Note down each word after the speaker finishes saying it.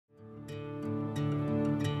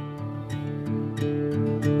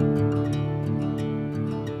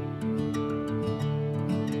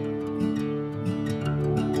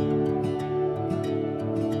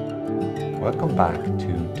Welcome back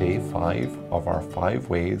to day 5 of our 5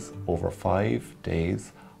 ways over 5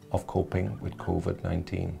 days of coping with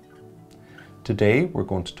COVID-19. Today we're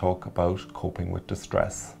going to talk about coping with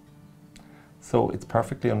distress. So it's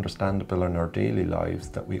perfectly understandable in our daily lives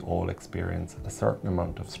that we all experience a certain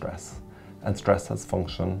amount of stress. And stress has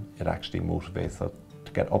function. It actually motivates us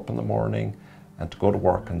to get up in the morning and to go to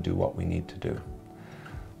work and do what we need to do.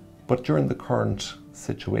 But during the current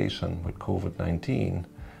situation with COVID-19,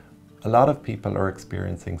 a lot of people are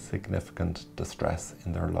experiencing significant distress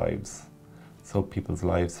in their lives. So people's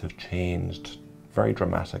lives have changed very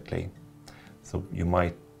dramatically. So you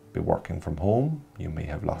might be working from home, you may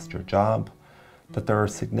have lost your job, but there are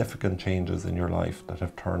significant changes in your life that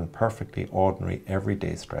have turned perfectly ordinary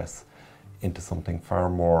everyday stress into something far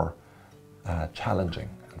more challenging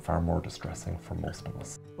and far more distressing for most of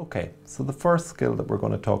us. Okay, so the first skill that we're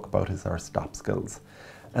going to talk about is our stop skills.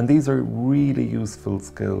 And these are really useful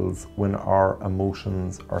skills when our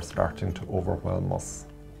emotions are starting to overwhelm us.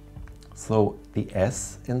 So the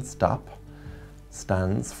S in stop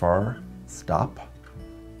stands for stop,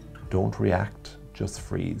 don't react, just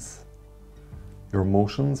freeze. Your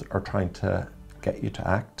emotions are trying to get you to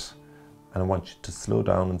act, and I want you to slow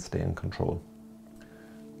down and stay in control.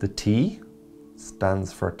 The T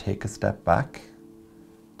stands for take a step back,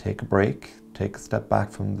 take a break, take a step back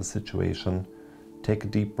from the situation, take a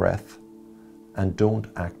deep breath, and don't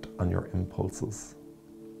act on your impulses.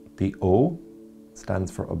 The O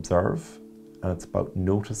stands for observe, and it's about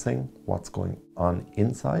noticing what's going on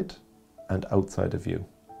inside and outside of you.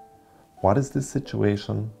 What is this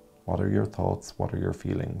situation? What are your thoughts? What are your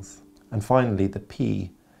feelings? And finally, the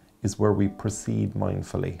P is where we proceed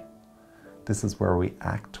mindfully. This is where we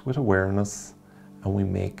act with awareness and we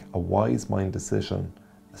make a wise mind decision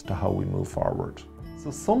as to how we move forward. So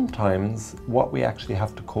sometimes what we actually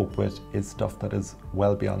have to cope with is stuff that is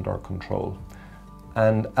well beyond our control.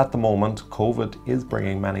 And at the moment, COVID is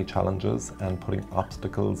bringing many challenges and putting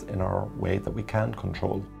obstacles in our way that we can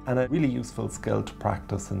control. And a really useful skill to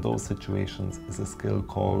practice in those situations is a skill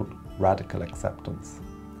called radical acceptance.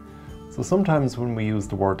 So sometimes when we use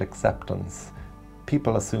the word acceptance,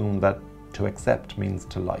 people assume that to accept means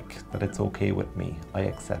to like, that it's okay with me, I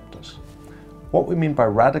accept it. What we mean by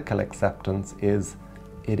radical acceptance is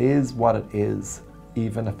it is what it is,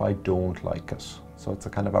 even if I don't like it. So it's a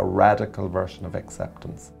kind of a radical version of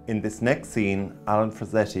acceptance. In this next scene, Alan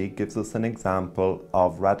Frazzetti gives us an example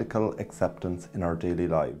of radical acceptance in our daily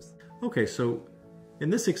lives. Okay, so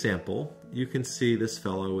in this example, you can see this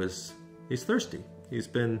fellow he's thirsty. He's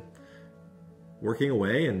been working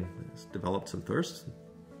away and has developed some thirst,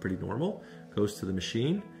 pretty normal. Goes to the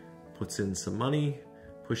machine, puts in some money,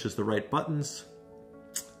 pushes the right buttons,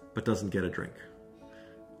 but doesn't get a drink.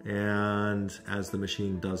 And as the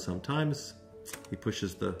machine does sometimes, he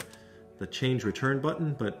pushes the change return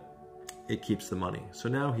button, but it keeps the money. So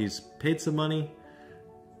now he's paid some money,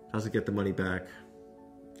 doesn't get the money back,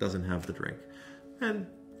 doesn't have the drink. And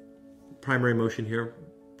primary emotion here,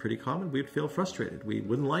 pretty common. We'd feel frustrated. We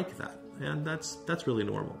wouldn't like that. And that's really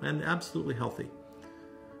normal and absolutely healthy.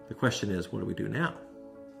 The question is, what do we do now?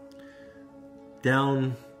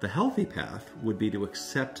 Down the healthy path would be to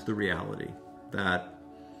accept the reality that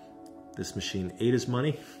this machine ate his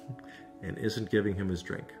money and isn't giving him his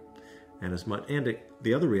drink. And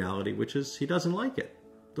the other reality, which is he doesn't like it.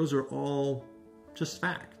 Those are all just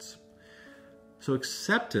facts. So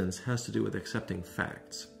acceptance has to do with accepting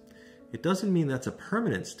facts. It doesn't mean that's a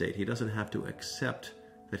permanent state. He doesn't have to accept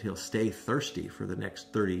that he'll stay thirsty for the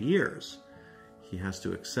next 30 years. He has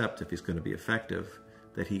to accept, if he's going to be effective,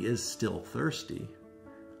 that he is still thirsty,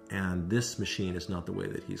 and this machine is not the way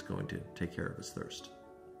that he's going to take care of his thirst.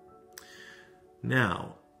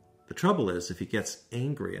 Now, the trouble is, if he gets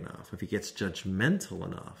angry enough, if he gets judgmental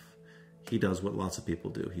enough, he does what lots of people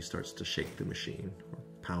do. He starts to shake the machine, or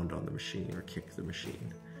pound on the machine, or kick the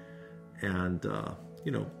machine. And,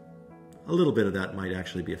 you know, a little bit of that might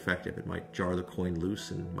actually be effective. It might jar the coin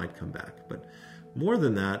loose and might come back. But more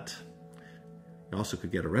than that, he also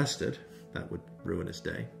could get arrested. That would ruin his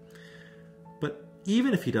day. But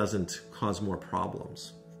even if he doesn't cause more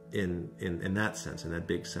problems in that sense, in that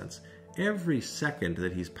big sense, every second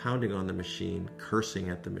that he's pounding on the machine, cursing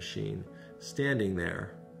at the machine, standing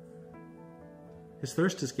there, his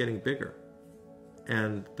thirst is getting bigger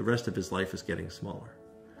and the rest of his life is getting smaller.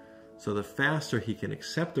 So the faster he can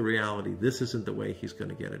accept the reality, this isn't the way he's going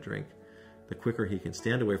to get a drink, the quicker he can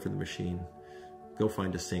stand away from the machine, go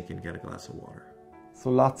find a sink and get a glass of water. So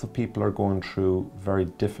lots of people are going through very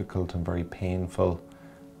difficult and very painful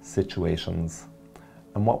situations.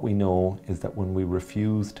 And what we know is that when we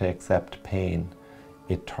refuse to accept pain,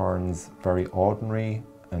 it turns very ordinary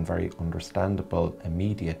and very understandable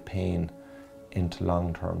immediate pain into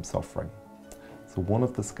long-term suffering. So one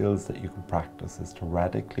of the skills that you can practice is to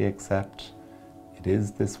radically accept it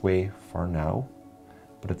is this way for now,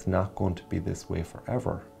 but it's not going to be this way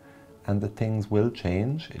forever. And that things will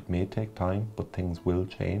change. It may take time, but things will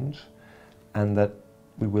change, and that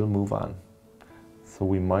we will move on. So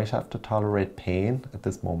we might have to tolerate pain at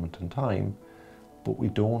this moment in time, but we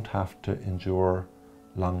don't have to endure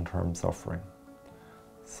long-term suffering.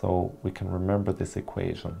 So we can remember this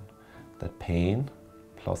equation, that pain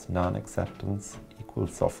plus non-acceptance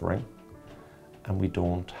equals suffering, and we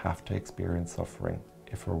don't have to experience suffering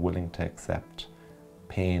if we're willing to accept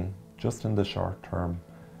pain just in the short term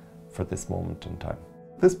for this moment in time.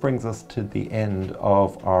 This brings us to the end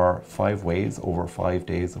of our 5 ways over 5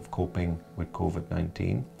 days of coping with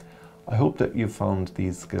COVID-19. I hope that you found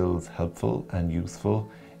these skills helpful and useful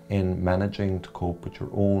in managing to cope with your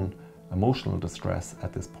own emotional distress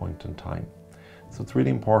at this point in time. So it's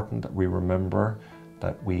really important that we remember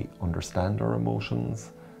that we understand our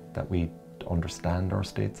emotions, that we understand our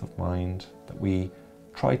states of mind, that we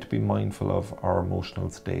try to be mindful of our emotional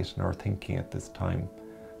state and our thinking at this time,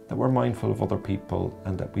 that we're mindful of other people,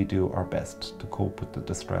 and that we do our best to cope with the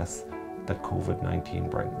distress that COVID-19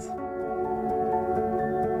 brings.